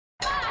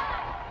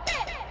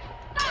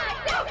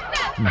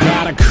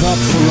Got a cup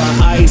full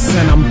of ice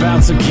and I'm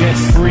about to get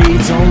free.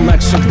 Don't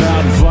lecture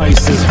about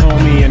vices,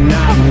 homie, and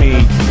not me.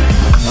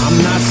 I'm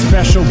not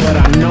special, but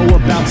I know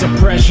about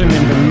depression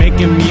and been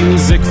making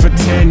music for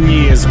 10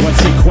 years.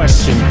 What's your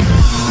question?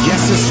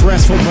 Yes, it's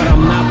stressful, but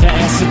I'm not the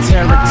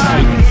esoteric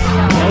type.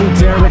 Blow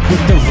Derek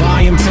with the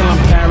volume till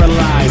I'm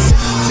paralyzed.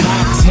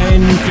 Top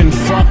 10, you can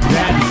fuck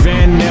that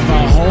van. Never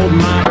hold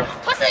my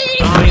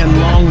iron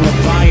long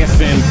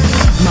Leviathan.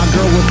 My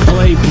girl would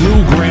play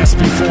bluegrass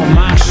before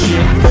my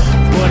shit,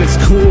 but it's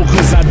cool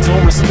cause I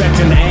don't respect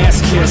an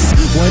ass kiss.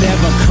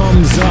 Whatever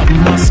comes up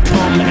must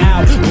come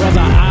out.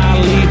 Brother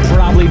Ali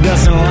probably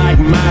doesn't like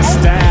my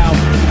style,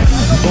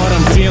 but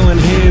I'm feeling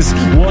his.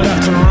 What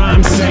up to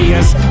rhyme say